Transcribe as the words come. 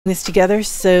this together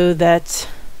so that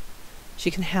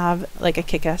she can have like a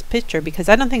kick-ass picture, because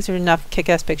I don't think there are enough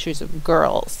kick-ass pictures of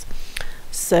girls.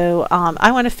 So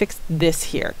I want to fix this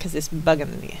here because it's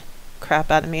bugging the crap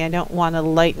out of me. I don't want to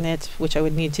lighten it, which I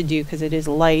would need to do because it is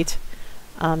light.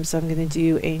 So I'm going to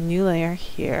do a new layer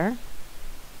here,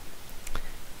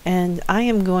 and I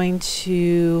am going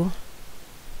to,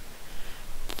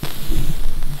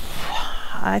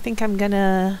 I think I'm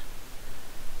gonna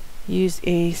use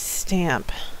a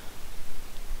stamp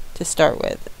to start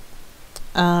with,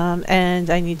 and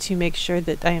I need to make sure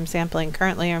that I am sampling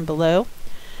current layer and below.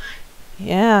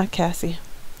 Yeah, Cassie,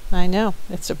 I know,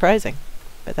 it's surprising,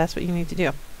 but that's what you need to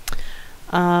do.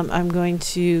 I'm going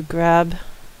to grab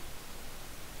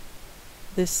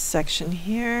this section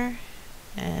here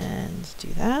and do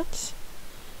that,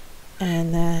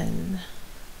 and then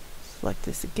select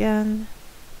this again,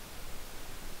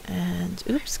 and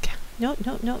oops,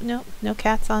 no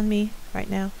cats on me right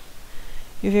now.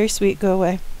 You're very sweet, go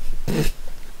away.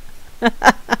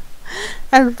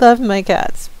 I love my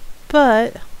cats,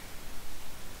 but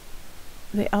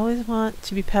they always want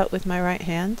to be pet with my right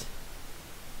hand,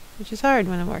 which is hard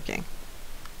when I'm working.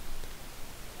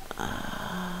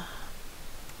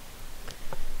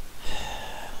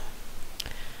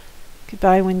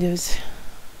 Goodbye, Windows.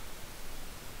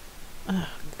 Oh,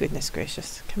 goodness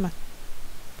gracious. Come on.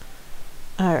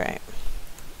 Alright.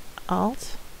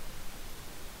 Alt.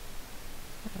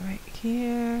 Right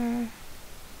here.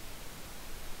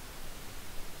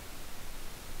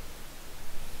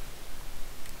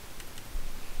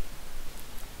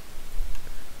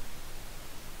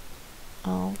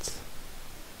 Alt.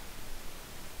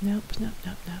 Nope.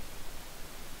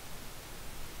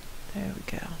 There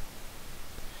we go.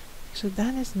 So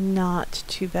that is not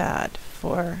too bad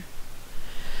for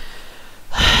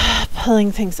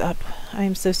pulling things up. I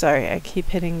am so sorry. I keep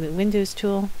hitting the Windows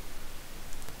tool.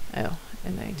 Oh,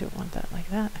 and I don't want that like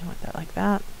that. I want that like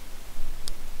that.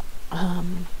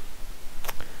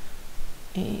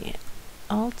 A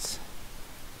Alt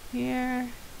here.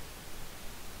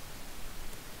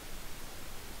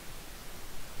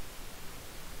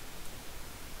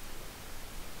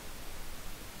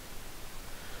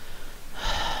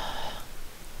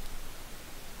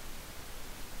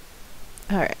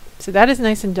 Alright, so that is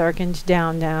nice and darkened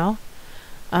down now.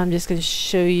 I'm just going to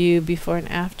show you before and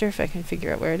after if I can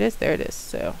figure out where it is. There it is.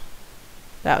 So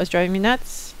that was driving me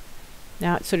nuts.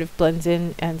 Now it sort of blends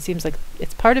in and seems like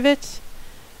it's part of it.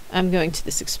 I'm going to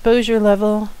this exposure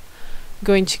level. I'm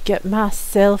going to get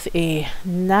myself a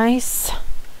nice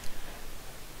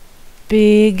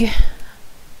big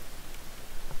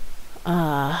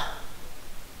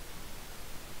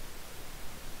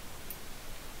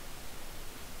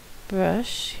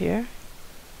brush here,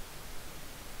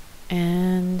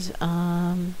 and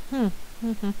I'm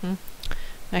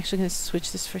actually going to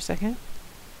switch this for a second,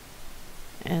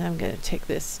 and I'm going to take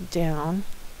this down,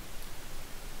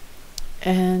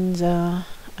 and I'm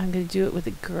going to do it with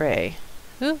a gray.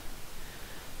 Ooh.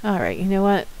 Alright, you know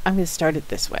what? I'm going to start it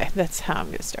this way. That's how I'm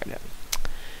going to start it.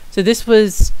 So this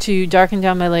was to darken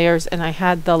down my layers, and I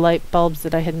had the light bulbs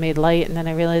that I had made light, and then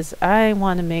I realized I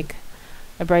want to make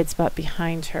a bright spot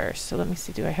behind her. So let me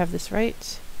see, do I have this right?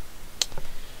 Let's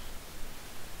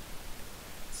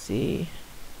see.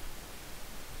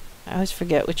 I always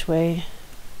forget which way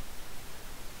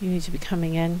you need to be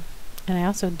coming in. And I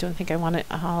also don't think I want it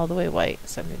all the way white.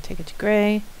 So I'm going to take it to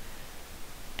gray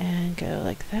and go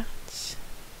like that.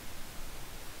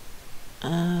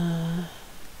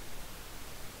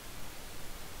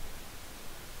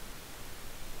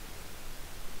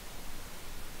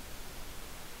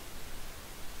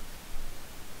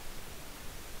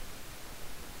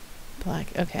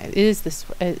 Black. Okay, it is this.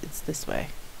 It's this way.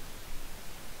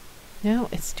 No,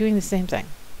 it's doing the same thing.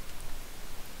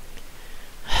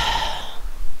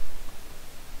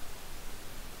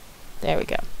 There we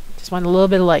go. Just want a little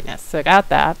bit of lightness. So I got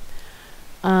that.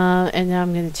 And now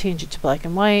I'm going to change it to black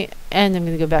and white. And I'm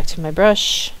going to go back to my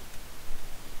brush.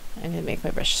 I'm going to make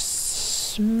my brush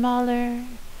smaller.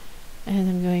 And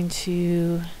I'm going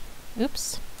to...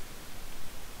 Oops.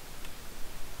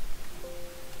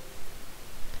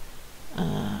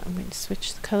 I'm going to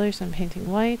switch the colors. I'm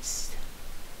painting whites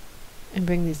and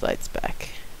bring these lights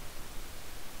back.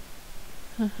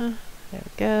 There we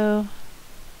go.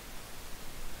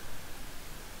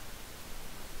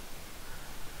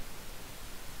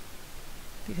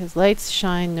 Because lights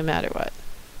shine no matter what.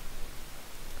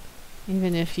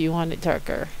 Even if you want it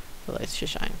darker, the lights should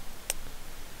shine.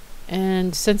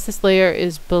 And since this layer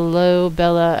is below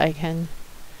Bella, I can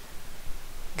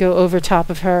go over top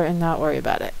of her and not worry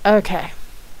about it. Okay.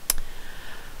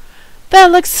 That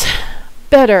looks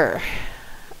better.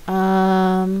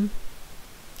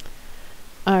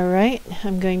 Alright,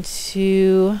 I'm going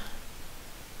to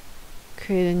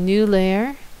create a new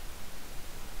layer,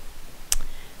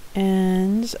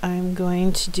 and I'm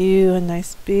going to do a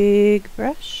nice big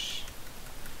brush,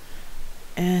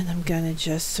 and I'm gonna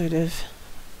just sort of,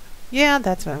 yeah,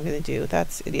 that's what I'm gonna do.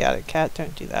 That's idiotic, cat,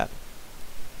 don't do that.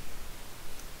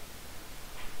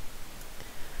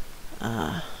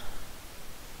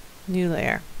 New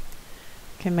layer.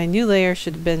 Okay, my new layer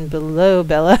should have been below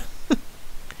Bella.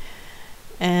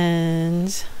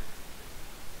 And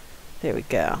there we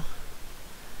go.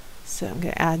 So I'm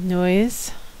going to add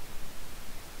noise.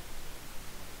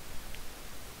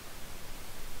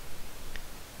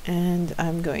 And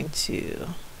I'm going to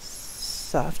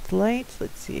soft light.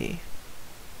 Let's see.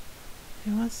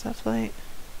 Do you want soft light?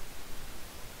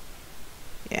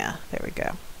 Yeah, there we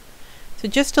go. So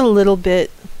just a little bit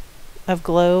of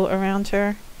glow around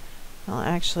her. I'll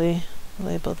actually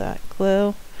label that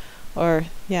glow, or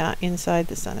yeah, inside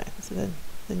the center. That's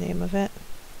the name of it.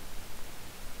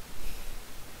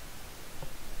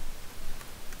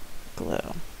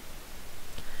 Glow.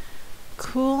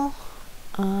 Cool.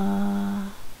 I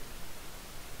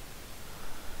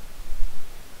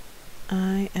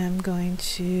am going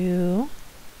to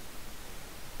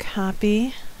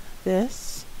copy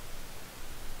this.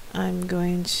 I'm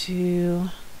going to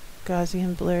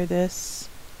Gaussian blur this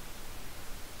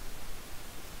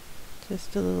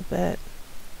just a little bit.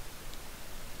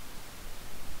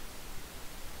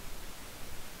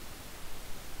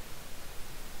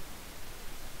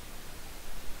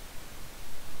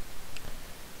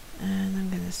 And I'm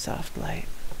going to soft light.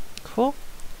 Cool.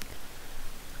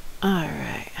 All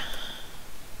right.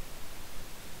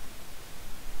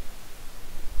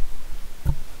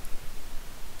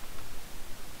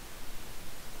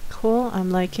 Cool.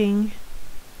 I'm liking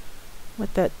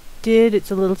what that did. It's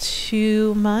a little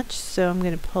too much, so I'm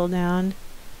going to pull down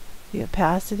the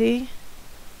opacity.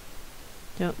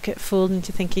 Don't get fooled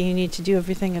into thinking you need to do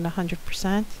everything at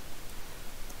 100%.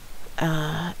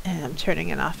 And I'm turning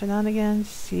it off and on again.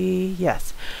 See,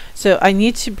 yes. So I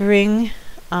need to bring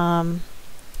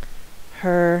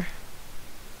her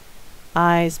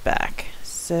eyes back.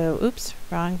 So, oops,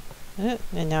 wrong.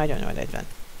 And now I don't know what I've done.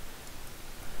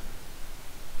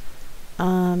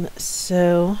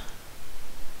 So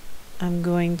I'm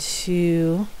going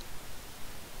to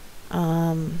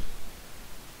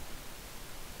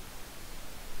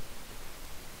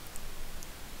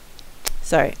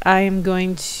sorry, I am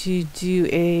going to do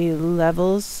a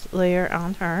levels layer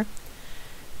on her,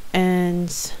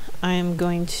 and I am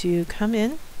going to come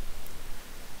in,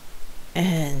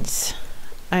 and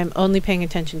I'm only paying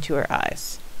attention to her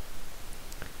eyes.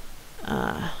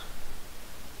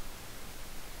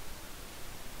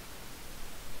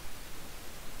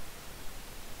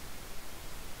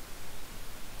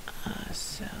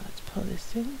 So let's pull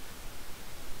this in.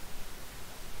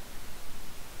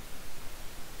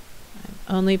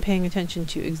 I'm only paying attention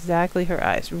to exactly her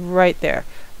eyes, right there.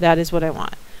 That is what I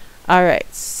want. All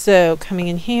right, so coming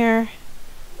in here,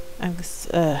 I'm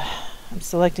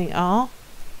selecting all.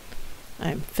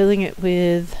 I'm filling it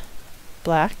with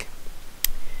black,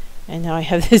 and now I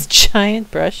have this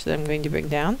giant brush that I'm going to bring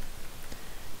down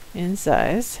in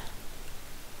size,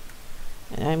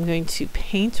 and I'm going to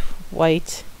paint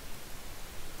white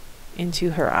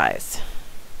into her eyes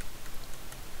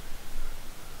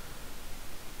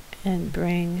and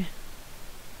bring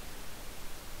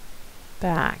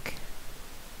back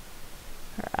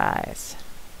her eyes.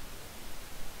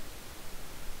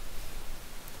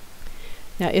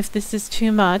 Now if this is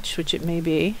too much, which it may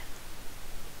be,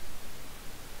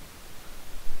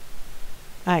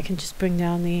 I can just bring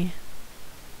down the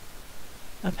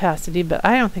opacity, but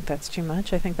I don't think that's too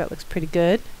much. I think that looks pretty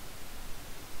good.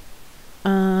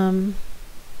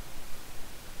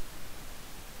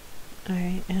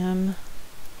 I am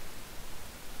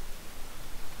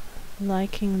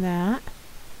liking that.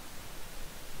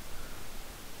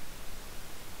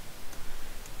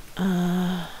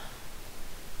 I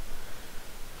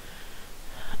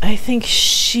think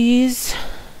she's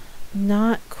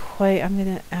not quite. I'm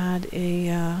going to add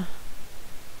a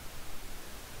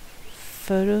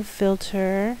photo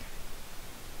filter.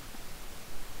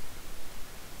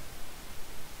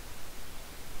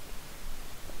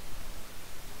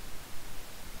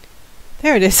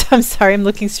 There it is. I'm sorry, I'm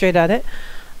looking straight at it.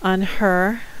 On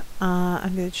her,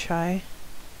 I'm going to try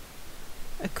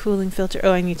a cooling filter.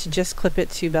 Oh, I need to just clip it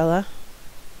to Bella.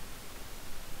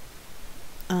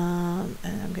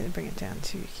 And I'm going to bring it down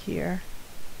to here.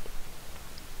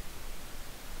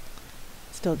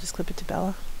 Still just clip it to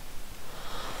Bella.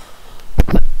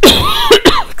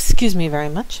 Excuse me very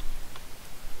much.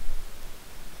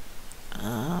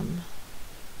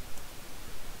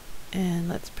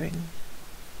 let's bring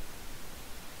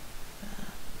the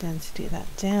density of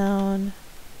that down.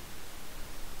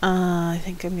 I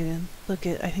think I'm going to look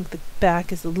at, I think the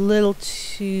back is a little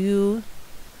too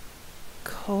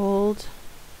cold.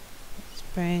 Let's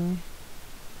bring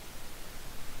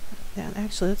that down.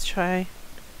 Actually, let's try,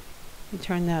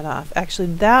 turn that off. Actually,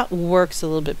 that works a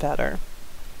little bit better.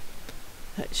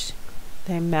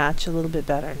 They match a little bit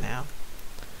better now.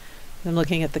 I'm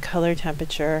looking at the color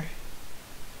temperature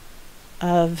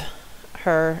of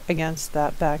her against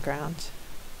that background.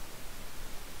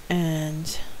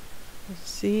 And let's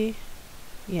see.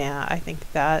 Yeah, I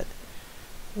think that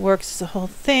works the whole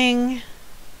thing.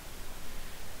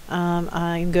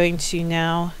 I'm going to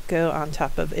now go on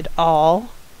top of it all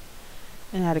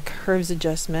and add a curves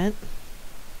adjustment.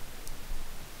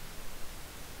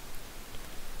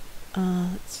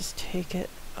 Let's just take it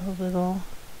a little.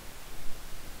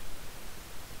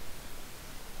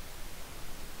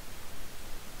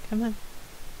 Come on.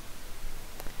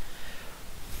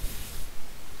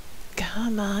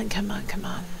 Come on, come on, come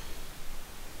on.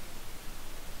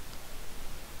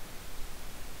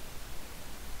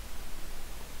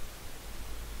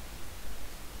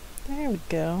 There we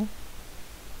go.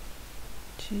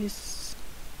 She's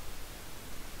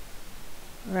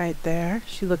right there.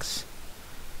 She looks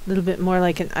a little bit more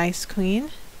like an ice queen.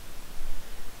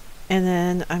 And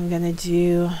then I'm going to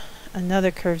do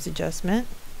another curves adjustment.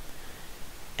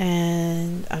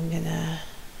 And I'm going to,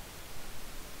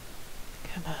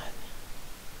 come on,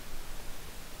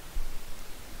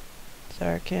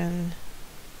 darken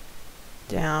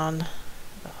down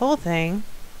the whole thing.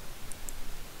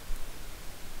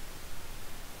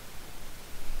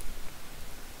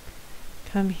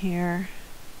 Come here,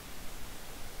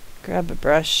 grab a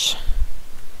brush,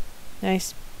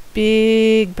 nice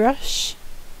big brush,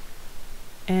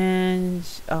 and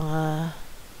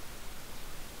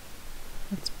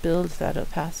let's build that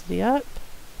opacity up.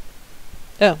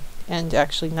 Oh, and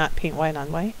actually not paint white on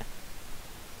white.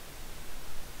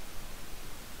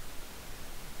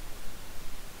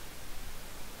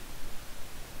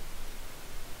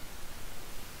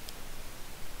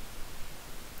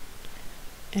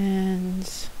 And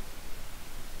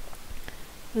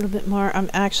a little bit more. I'm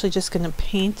actually just going to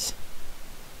paint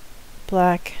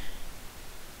black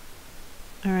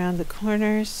around the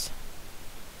corners.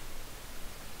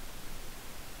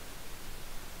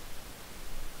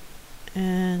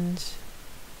 And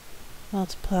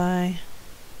multiply.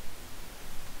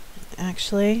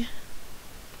 Actually,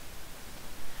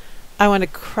 I want to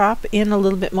crop in a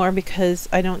little bit more because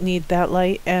I don't need that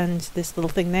light and this little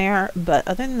thing there, but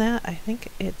other than that I think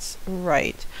it's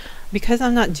right. Because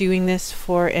I'm not doing this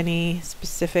for any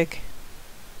specific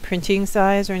printing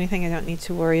size or anything, I don't need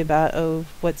to worry about, oh,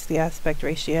 what's the aspect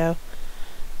ratio.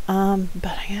 But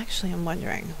I actually am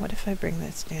wondering, what if I bring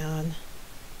this down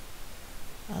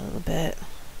a little bit?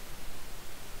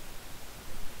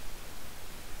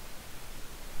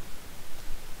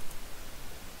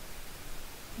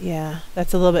 Yeah,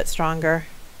 that's a little bit stronger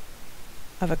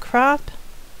of a crop.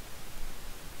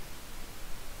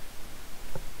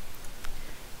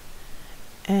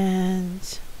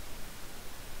 And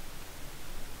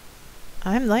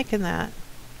I'm liking that.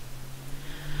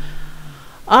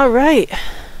 All right.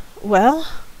 Well,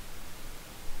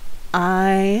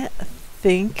 I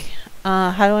think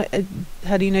how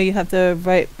do you know you have the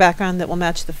right background that will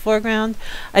match the foreground?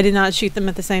 I did not shoot them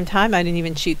at the same time. I didn't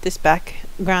even shoot this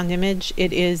background image.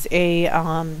 It is a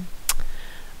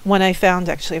one I found.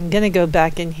 Actually, I'm gonna go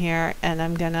back in here and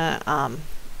I'm gonna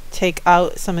take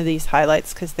out some of these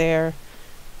highlights because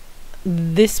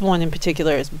this one in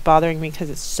particular is bothering me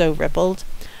because it's so rippled.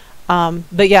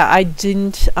 But yeah, I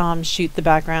didn't shoot the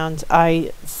background.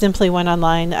 I simply went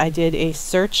online. I did a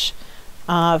search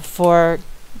for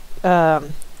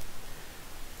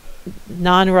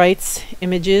non-rights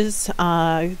images,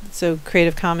 so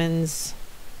Creative Commons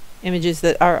images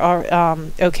that are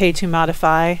okay to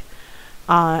modify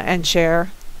and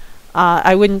share.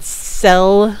 I wouldn't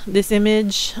sell this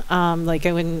image, like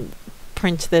I wouldn't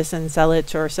print this and sell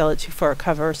it or sell it for a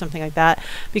cover or something like that,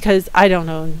 because I don't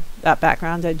own that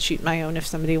background. I'd shoot my own if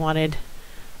somebody wanted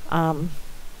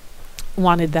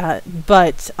that.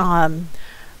 But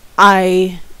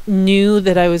I knew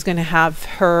that I was going to have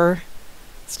her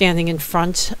standing in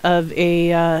front of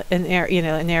an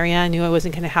area. I knew I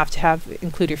wasn't going to have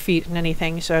include her feet in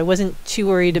anything, so I wasn't too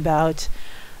worried about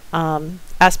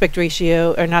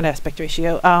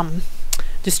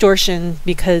distortion,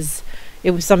 because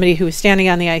it was somebody who was standing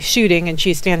on the ice shooting, and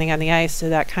she's standing on the ice, so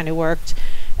that kind of worked.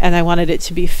 And I wanted it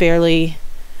to be fairly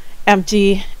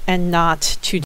empty and not too